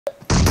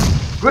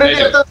グレ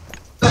ート。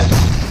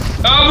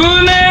あぶ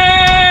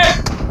ね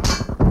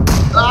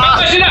ー。あ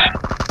あ、死んだ。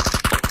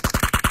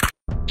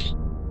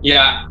い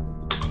や、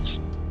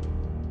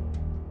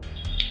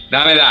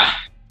ダメだ。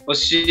惜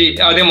し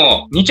い。あ、で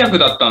も2着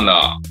だったんだ。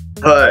は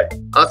い。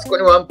あそこ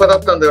にワンパだ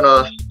ったんだよ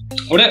な。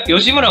俺、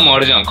吉村もあ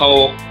れじゃん、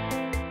顔。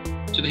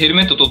ちょっとヘル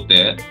メット取っ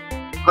て。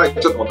はい、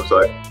ちょっと待ってく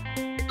ださい。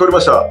取り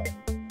ました。あ、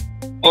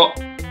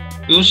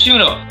吉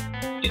村、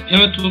ヘル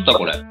メット取った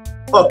これ。あ、い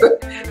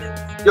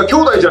や、兄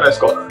弟じゃないです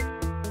か。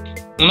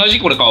同じ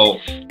これ顔。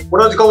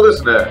同じ顔で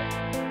すね。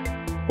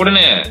これ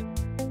ね、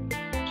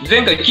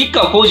前回キッ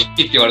カーコージっ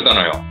て言われた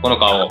のよ、この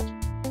顔。はい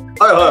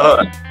はい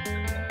はい。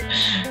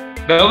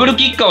ダブル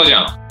キッカーじ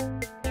ゃん。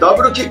ダ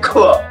ブルキッカー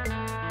は、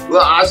う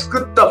わー、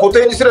救った。補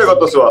填にすればよかっ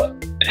たっすわ。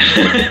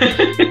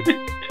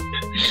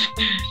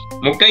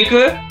もう一回行く？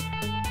行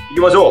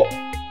きましょう。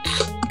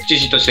知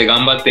事として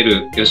頑張って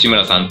る吉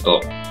村さんと、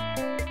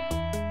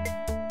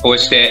こう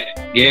して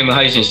ゲーム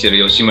配信して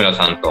る吉村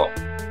さんと、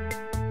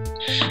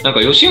なん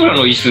か吉村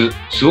の椅子、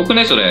すごく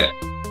ね、それ。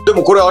で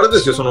もこれあれで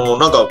すよ、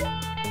なんか、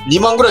2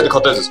万ぐらいで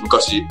買ったやつです、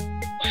昔。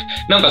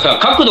なんかさ、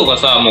角度が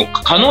さ、もう、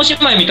叶姉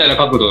妹みたいな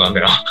角度なん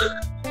だよな。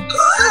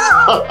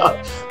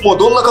もう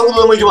どんな角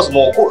度でもいきます。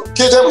もう、こう、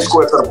携帯もしこ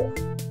うやったらもう。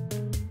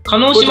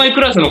叶姉妹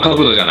クラスの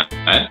角度じゃない？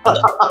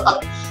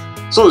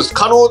そうです。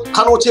可能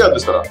チェアで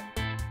すから。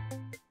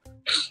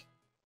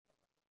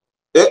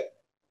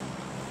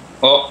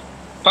お、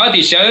パーテ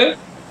ィーしちゃう？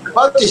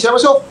パーティーしちゃいま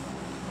しょう。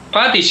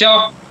パーティーしちゃ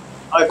おう。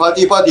はい、パー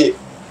ティー。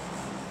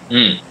う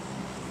ん。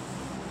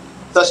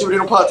久しぶり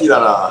のパーティーだ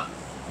な。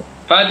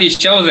パーティーし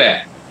ちゃおう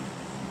ぜ。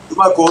う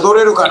まく踊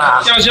れるか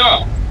な。しちゃいましょう。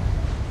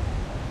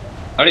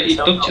あれ、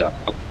どっちだ？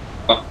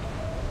あ、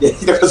いや、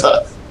だから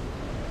さ、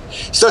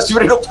久し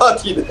ぶりのパ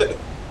ーティーで。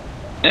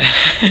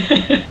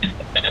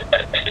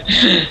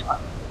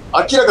明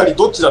らかに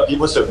どっちだって言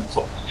いましたよね。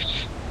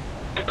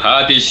パ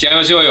ーティーしちゃい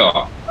ましょう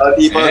よ。パー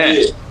ティ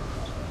ー。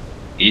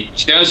行っ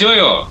ちゃいましょう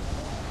よ。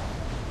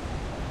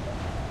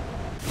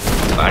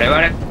我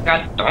々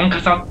がドンカ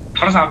サ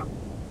トラさん。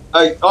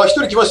はい、あ、一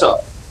人来ました。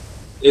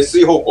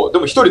SE 方向。で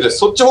も一人です。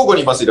そっち方向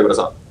にいます、板倉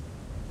さん。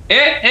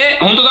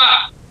本当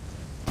だ。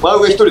真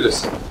上一人で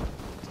す。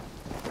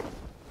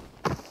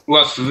う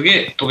わ、すげ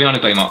え飛び跳ね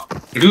た今。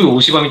ルー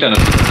大芝みたいに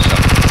なってきました。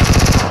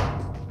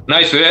ナ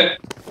イス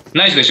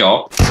でし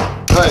ょ。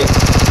はい。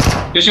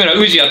吉村、ウ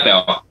ージやった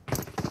よ。い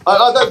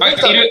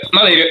る、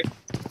まだいる。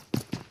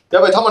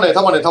やばい、たまね。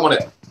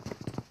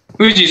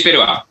ウージ捨てる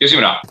わ、吉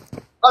村。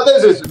あ、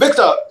大丈夫です。ベク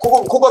ター、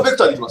ここはベク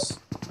ターでいきま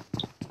す。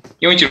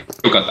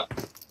416よかった。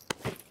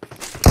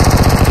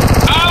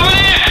あぶね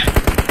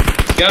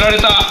え。やられ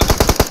た。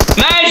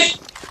ナ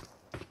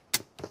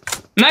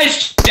イ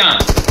スちゃん。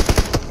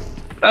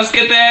助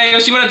けて、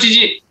吉村知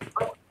事。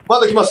ま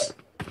だ来ます。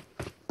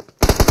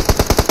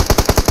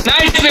ナ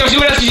イス、吉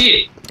村知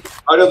事。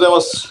ありがとうござい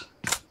ます。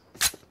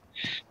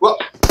うわ。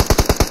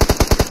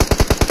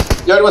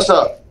やりまし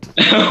た。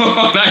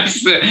ナイ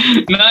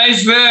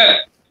ス。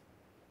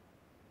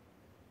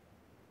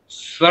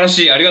素晴ら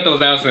しい。ありがとうご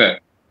ざいま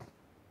す。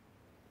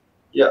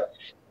いや、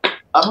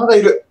まだ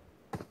いる。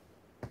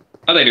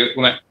まだいる？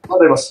ごめん。ま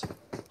だいます。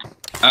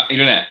あ、い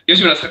るね。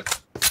吉村さん。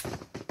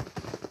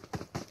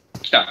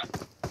来た。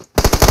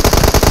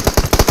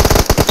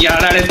や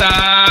られた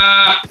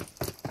ー。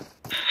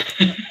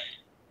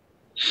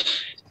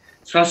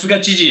さす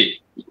が知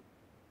事。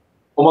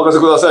お任せ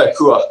ください、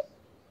ふわ。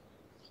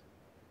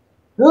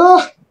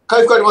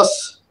回復ありま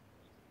す。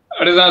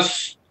ありがとうございま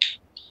す。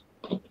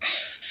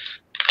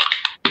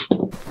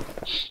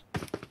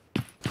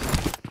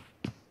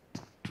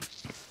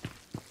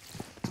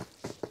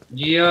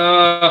い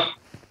や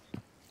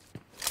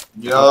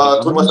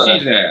ー、取りました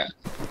ね。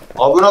危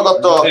なか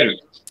った。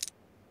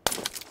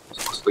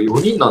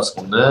4人なんです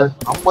もんね。あん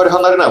まり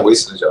離れない方がいい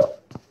ですね、じゃあ。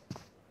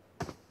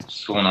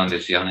そうなん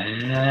ですよ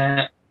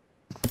ね。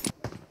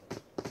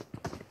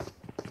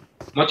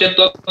マチェッ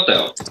トあった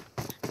よ。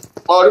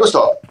ありました。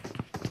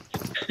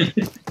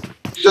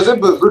じゃあ全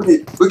部武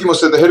器も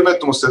捨てて、ヘルメッ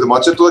トも捨てて、マ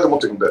チェットだけ持っ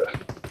ていくんで。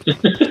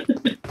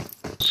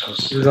さ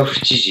すが府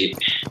知事。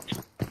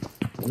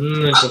こ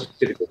んなに取っ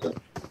てること。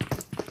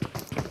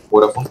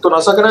俺、ほんと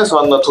情けないです。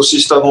あんな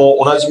年下の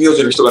同じ名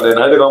字の人がね、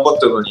何で頑張っ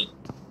てるのに。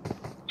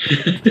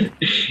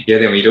いや、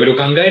でもいろいろ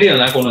考えるよ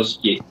な、この時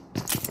期。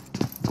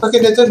だ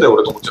け寝てんだよ、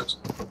俺と思っちゃうんです。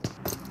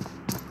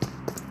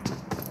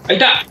あ、い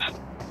た！い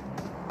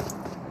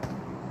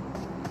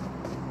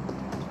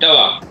た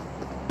わ。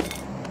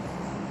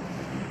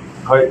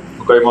はい、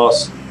向かいま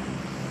す。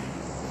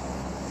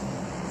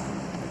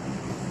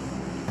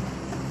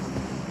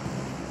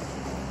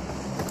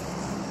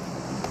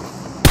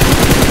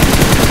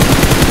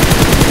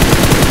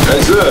ナ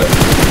イス。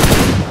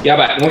や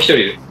ばい、もう一人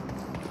いる。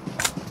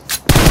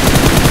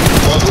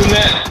危ね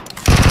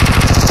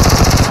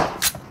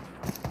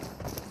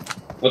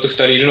え。あと二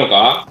人いるの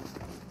か？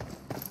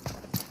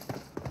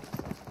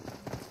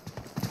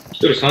一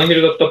人3ヘ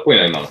ルだったっぽい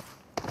な、今の。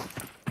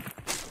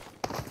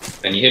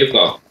2ヘル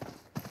か。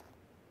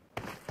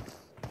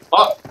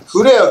あ、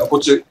フレアがこっ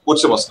ち落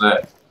ちてます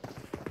ね。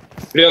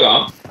フレア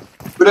ガン？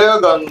フフレ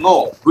アガン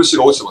の物資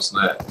が落ちてます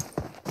ね。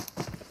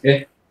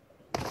え、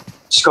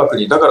近く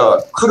に。だか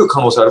ら来る可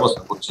能性あります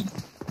ね、こっちに。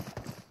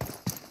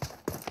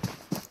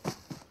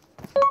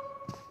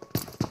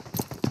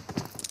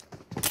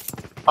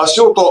足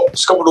音、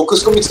しかもロック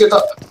スコ見つけ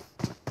た。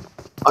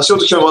足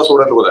音決めます、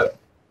俺のとこで。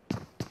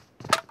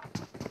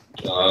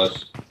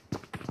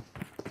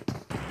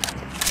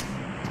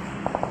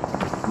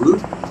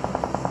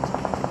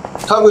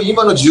多分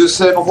今の銃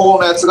声の方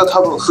のやつが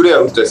多分フレア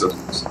撃ったやつだと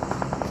思います。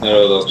な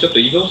るほど。ちょっと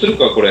移動する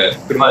か、これ。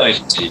車ない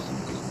し。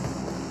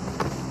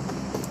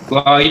う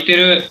わ、開いて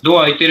る。ド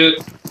ア開いてる。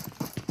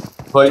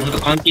はい。ほんと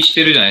換気し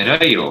てるじゃん。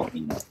偉いよ、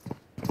みんな。エ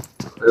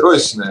ロい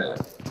っすね。う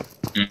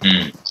んう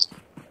ん。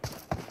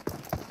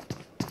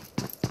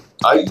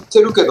開い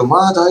てるけど、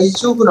まあ大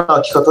丈夫な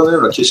開き方のよ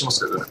うな気がしま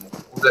すけどね。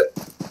ここで。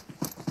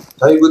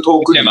だいぶ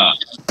遠くに。は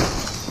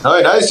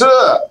い、ナイス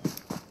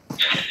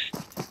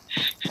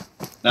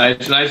ナイ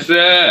スナイス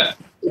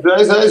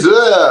ナイスナイス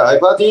ハイ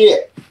パーティ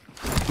ー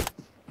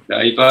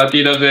大パーテ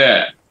ィーだ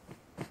ぜ。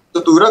ちょ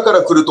っと裏か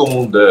ら来ると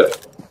思うんで、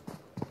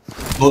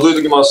覗い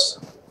てきま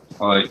す。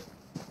はい。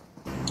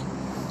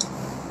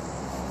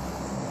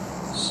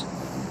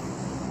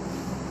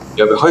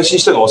やべ、配信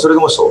してるの忘れ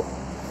てました。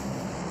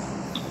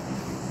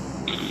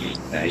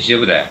大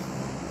丈夫だよ。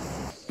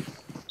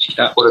来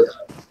た。これ。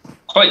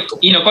来い。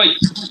いいの来い。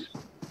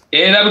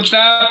AW 来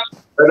た。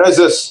ナイ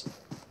スです。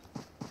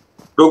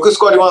6ス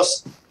コアありま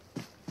す。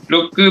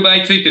6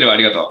倍ついてるわ、あ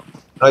りがと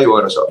う。はい、わか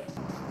りました。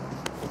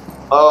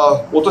ああ、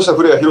落とした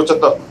フレア拾っちゃっ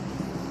た。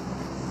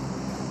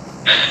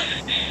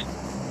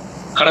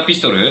カラーピ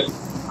ストル？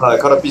はい、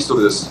カラーピスト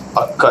ルです。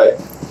赤い。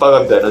バカ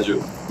みたいな銃。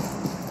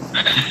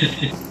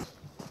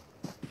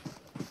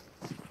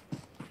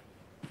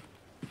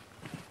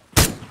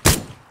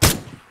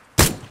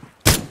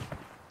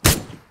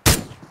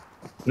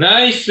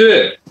ナイ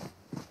ス。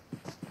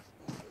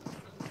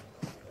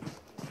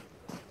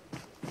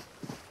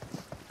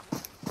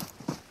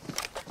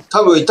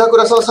多分板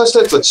倉さん刺し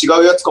たやつは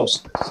違うやつかも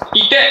しれないで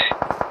す。いて！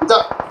い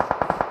た！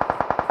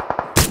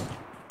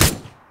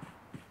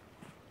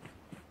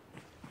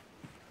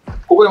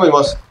ここにもい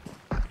ます。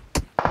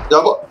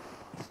やばっ。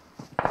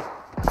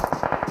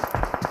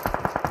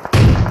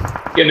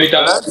いや、抜い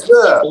た。ナイス。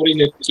1人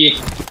抜き。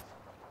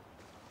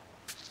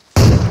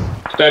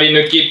2人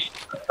抜き。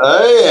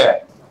は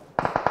い。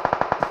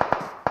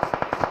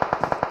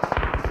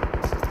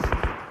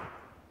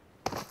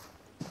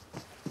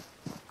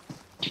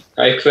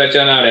回復されち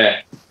ゃうな、あ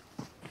れ。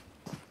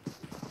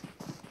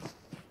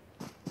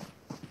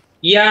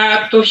い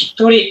やー、あと1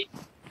人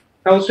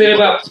倒せれ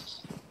ば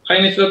壊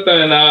滅だったんだ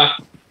よな。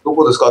ど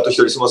こですか？あと1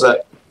人、すみません。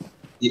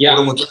いや、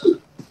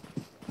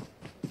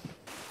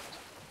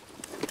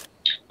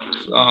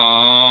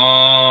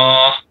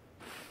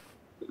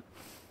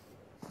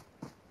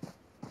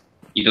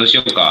移動し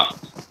ようか。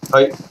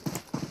はい。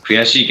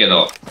悔しいけ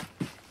ど、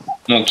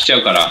もう来ちゃ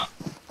うから。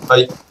は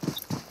い。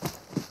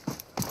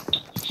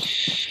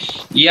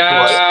い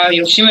や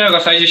ー、吉村が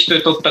最初1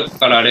人取った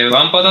から、あれ、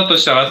ワンパだと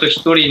したらあと1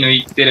人抜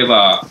いてれ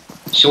ば、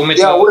消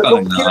滅だったんだ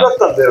よな。いや、俺、ドッキリだっ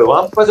たんだよ。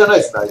ワンパじゃない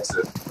ですね、あい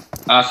つ。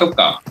あ、そっ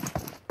か。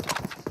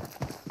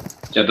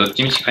じゃあ、どっ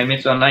ちみち壊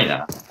滅はない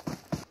な。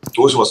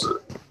どうします？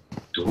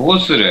どう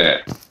す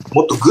る？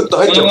もっとグッと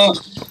入っちゃいま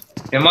す。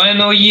手前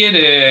の家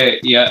で、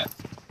いや、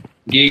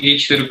迎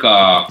撃する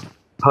か、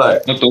は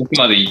い。もっと奥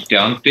まで行って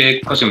安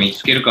定箇所見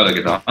つけるかだ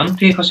けど、安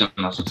定箇所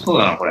なさそう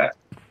だな、これ。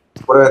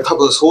これ、多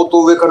分相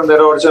当上から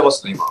狙われちゃいま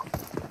すね、今。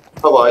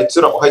多分あいつ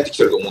らも入ってき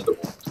てると思うんで、も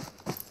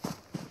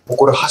う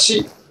これ橋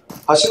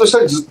の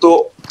下にずっ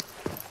と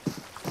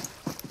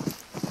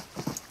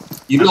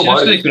いるのもあ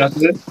る。橋の下で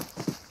暮ら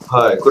す？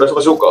はい、暮らし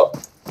ましょうか。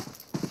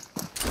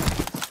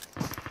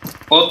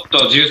おっ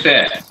と、銃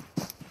声。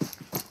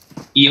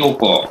いい方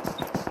向。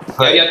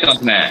はい、やり合ってま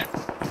すね。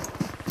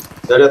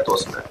やり合ってま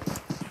すね。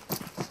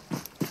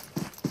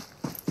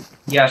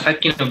いや、さっ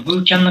きのブ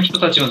ーキャンの人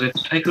たちも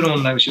絶対来るも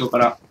んな、後ろか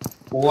ら。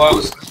怖っ。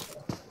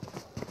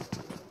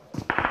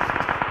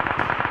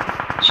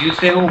銃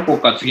声方向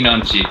か、次のア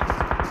ンチ。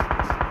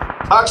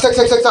あ、来た来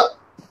た来た来た。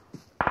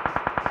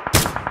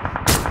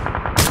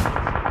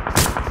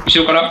後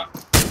ろから？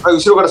はい、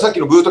後ろからさっき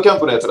のブートキャン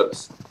プのやつらで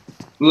す。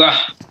うわ。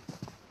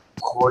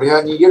こり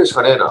ゃ逃げるし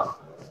かねえな。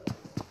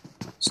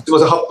すみま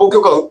せん、発砲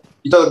許可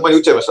いただく前に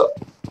撃っちゃいました。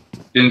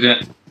全然。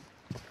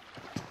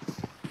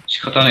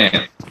仕方ね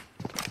え。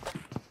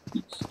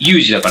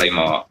有事だから、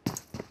今は。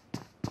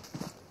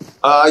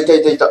あー、いた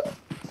いたいた。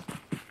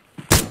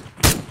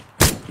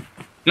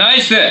ナ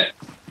イス！で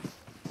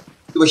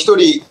も一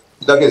人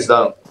だけです、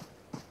ダウン。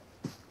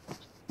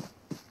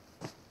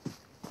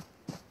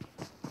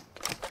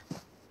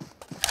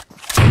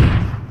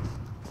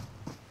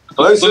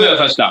ナイス！とどめを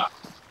刺した。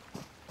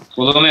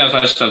とどめを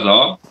刺した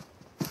ぞ。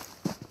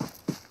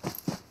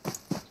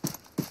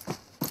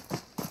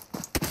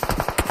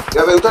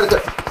やべえ、撃たれて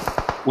る。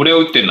俺を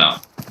撃ってん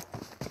な。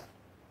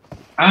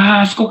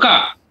あそこ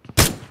か。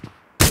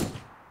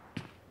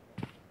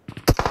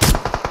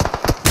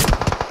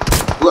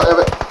うわ、や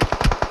べえ。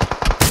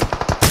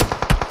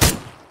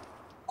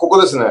こ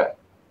こですね。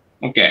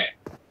オッケ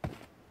ー。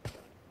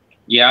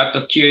いや、あ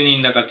と9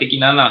人だから敵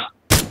7。う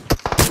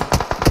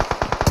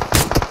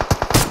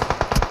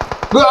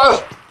わ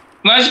ぁ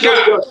マジか。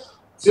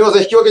すいませ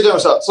ん、引き分けちゃいま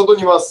した。外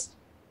にいます。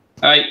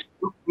はい。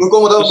向こ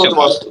うもダウン取って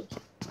ます。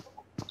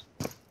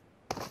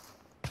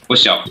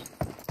落ちちゃう。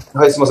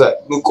はい、すいません。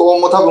向こ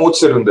うも多分落ち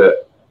てるんで。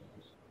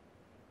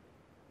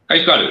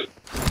回復ある？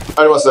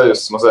あります、大丈夫で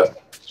す。すいません。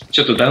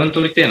ちょっとダウン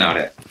取りてえな、あ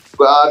れ。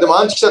うわぁ、でも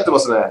アンチ来ちゃってま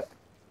すね。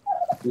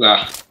う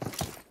わ。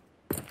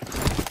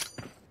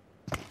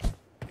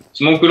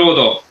スモークロー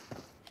ド。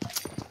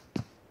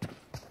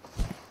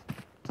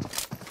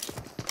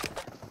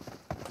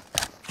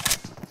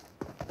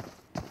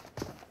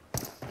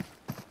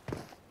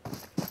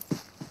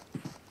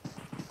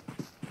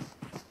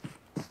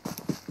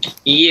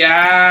い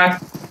や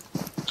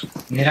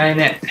ー、狙え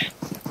ねえ。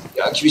い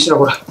や、厳しいな、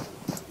これ。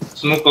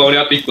スモークは俺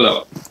あと1個だ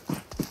わ。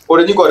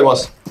俺2個ありま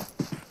す。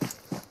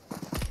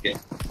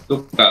ど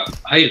っか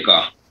入る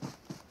か。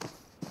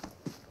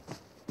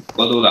こ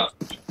こはどうだ。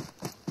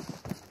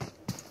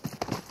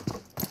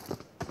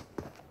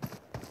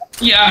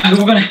いやー、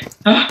動かない。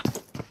あ、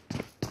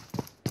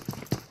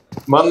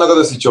真ん中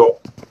です、一応。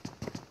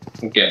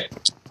オッケー。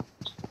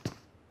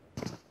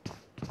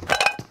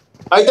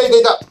あ、いたいた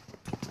いた。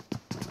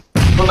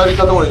隣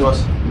建物にいま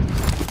す。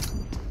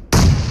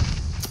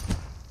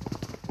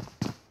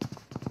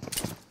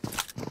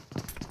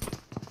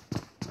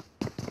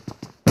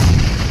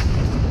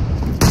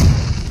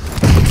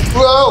う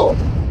わお。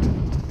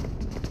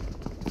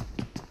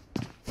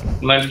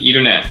隣い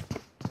るね。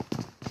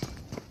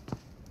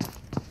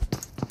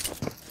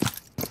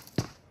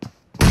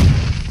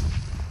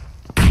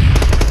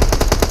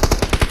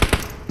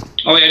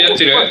お、やり合っ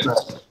てる？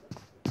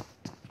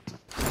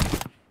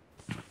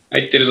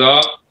入ってるぞ。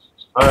は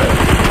い。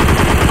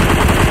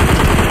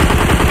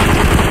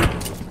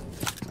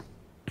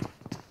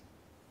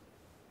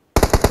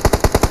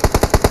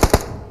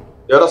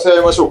やらせ合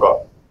いましょうか。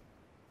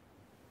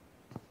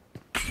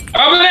危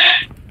ね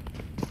え！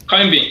火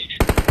炎瓶。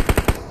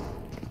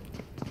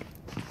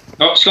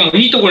あ、しかも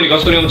いいところにガ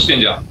ソリン落ちて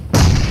んじゃん。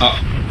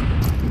あ、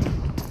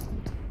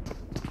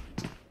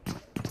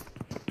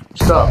来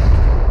た。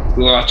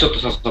うわ、ちょっ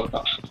と刺さっ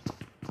た。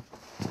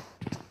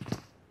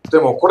で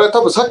もこれ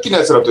多分さっきの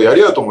やつらとや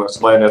り合うと思いま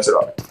す、前のやつら。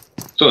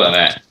そうだ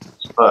ね。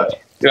は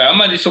い。いや、あん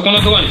まりそこ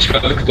のドアに近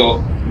づくと、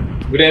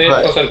グレネ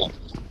ード刺さるかも。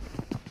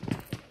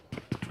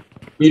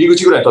入り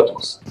口ぐらいに立って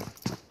ます。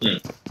う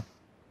ん。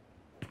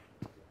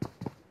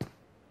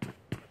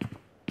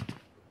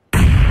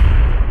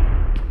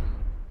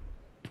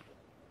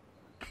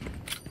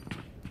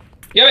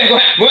やべえ、ご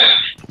めん、ごめん。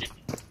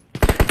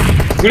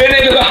グレネ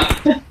ードが。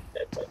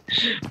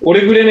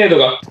俺グレネード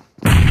が。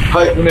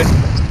はい。ごめん。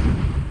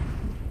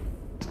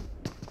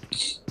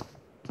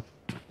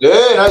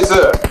ナイス。あ、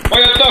やっ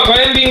た、火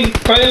炎瓶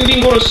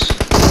殺し。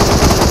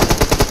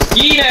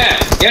いいね、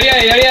やり合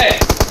え、やり合え。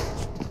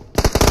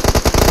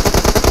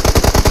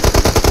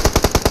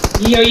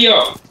いいよ、いい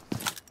よ。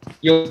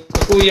よ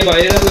く言えば AW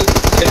やりた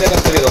か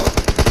ったけど。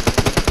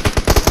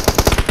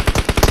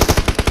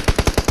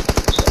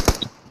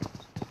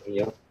いい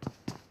よ。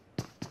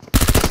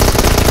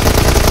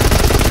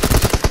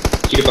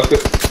キルパク。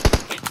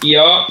いい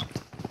よ。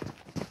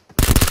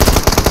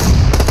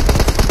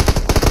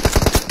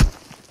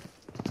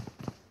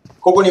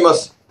ここにいま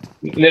す。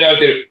狙われ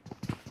てる。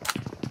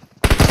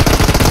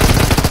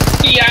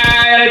いやー、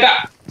やられ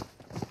た。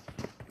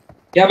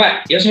やば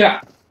い、吉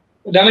村。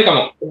ダメか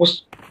も。起こ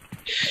し。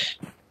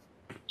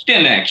来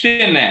てんね、来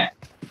てんね。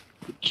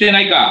来て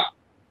ないか。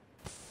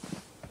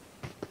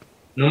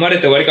飲まれ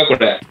て終わりか、こ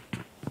れ。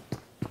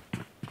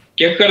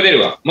逆から出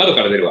るわ。窓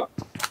から出るわ。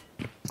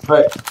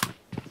はい。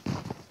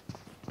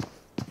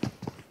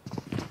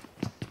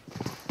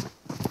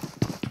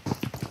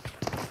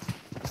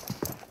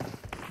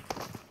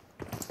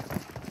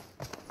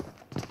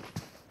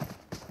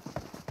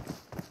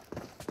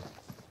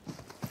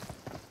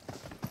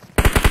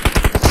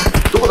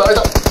どこだ、あれ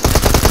だ。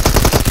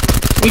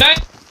ナイ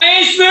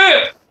ス！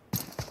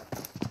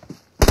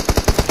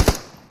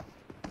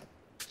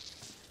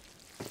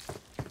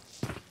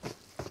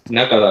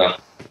中だ。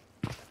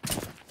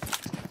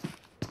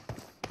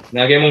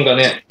投げ物が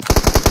ね。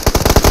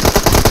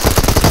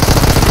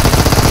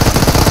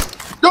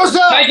よっし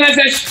ゃ。ナイスナイス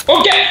ナイス！オ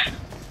ッケ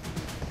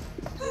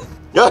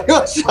やり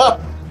ました。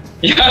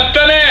ー！やっ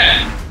たね！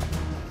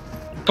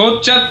取っ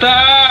ちゃっ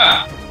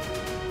た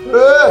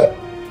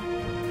ー！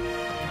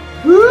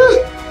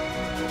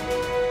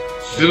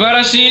素晴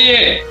らし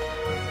い。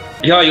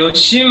いや、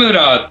吉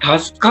村、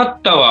助か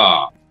った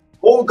わ。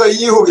今回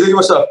いい動きでき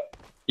ました。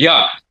い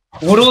や、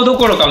フォローど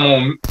ころかも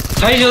う、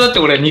最初だって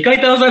俺2回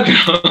倒されてる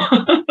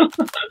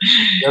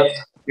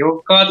よ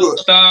かっ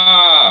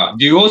た。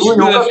デュオス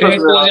クで成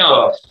功じ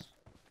ゃん。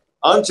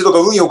アンチとか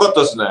運良かっ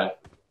たですね。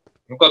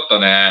よかった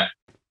ね。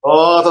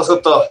ああ、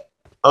助かっ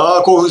た。あ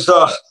あ、興奮し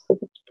た。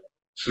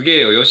すげ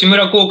えよ。吉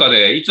村効果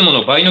でいつも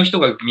の倍の人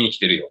が見に来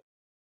てるよ。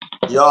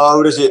いやー、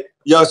嬉しい。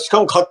いや、しか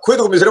もかっこいい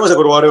とこ見せれました、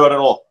これ我々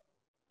の。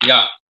い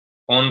や、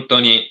本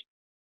当に。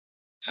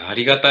あ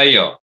りがたい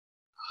よ。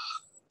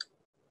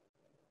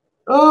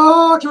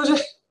ああ、気持ちいい。い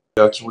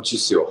や、気持ちいい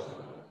っすよ。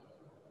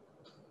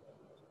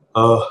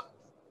ああ。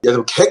いや、で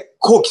も結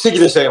構奇跡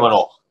でしたよ、今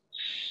の。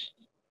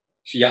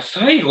いや、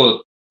最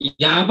後、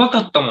やばか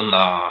ったもん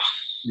な。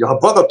や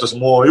ばかったです。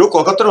もうよく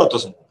分かってなかった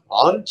ですもん。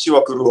アンチ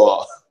は来る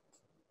わ。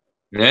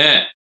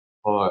ね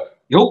え。は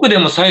い。よくで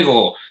も最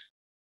後、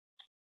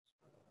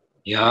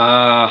い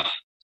やー。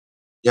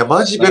いや、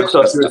マジベクタ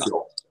ー強いです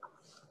よ。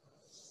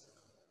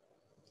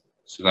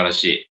素晴ら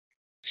しい。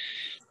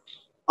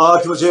あ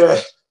あ、気持ちいい。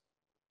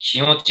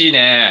気持ちいい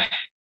ね。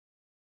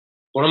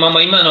このま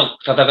ま今の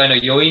戦い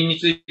の余韻に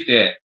つい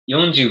て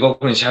45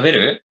分喋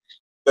る？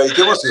いや、い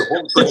けますよ、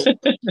本当に。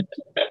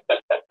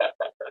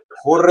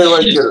これ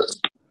はいける。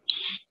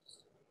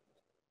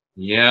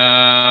い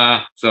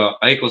やー、そう、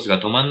アイコスが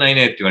止まんない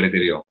ねって言われて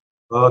るよ。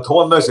止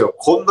まんないですよ。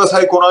こんな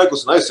最高のアイコ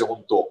スないですよ、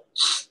本当。ほ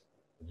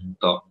ん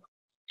と。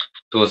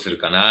どうする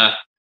か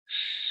な。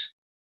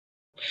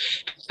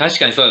確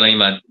かにそうだな、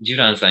今、ジュ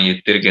ランさん言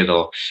ってるけ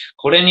ど、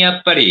これにや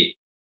っぱり、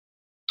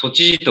都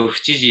知事と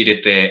府知事入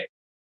れて、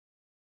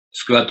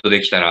スクワット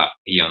できたら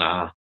いいよ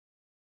な。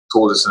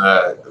そうですね。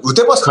打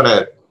てますか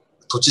ね、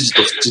都知事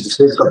と府知事、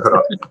政治家か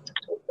ら。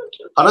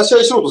話し合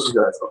いしようとするんじ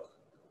ゃないですか。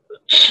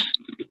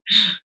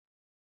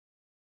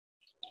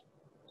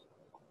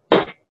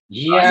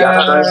いや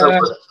ー、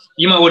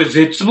今俺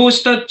絶望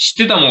し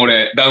てたもん、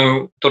俺、ダ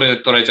ウン取ら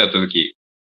れちゃった時。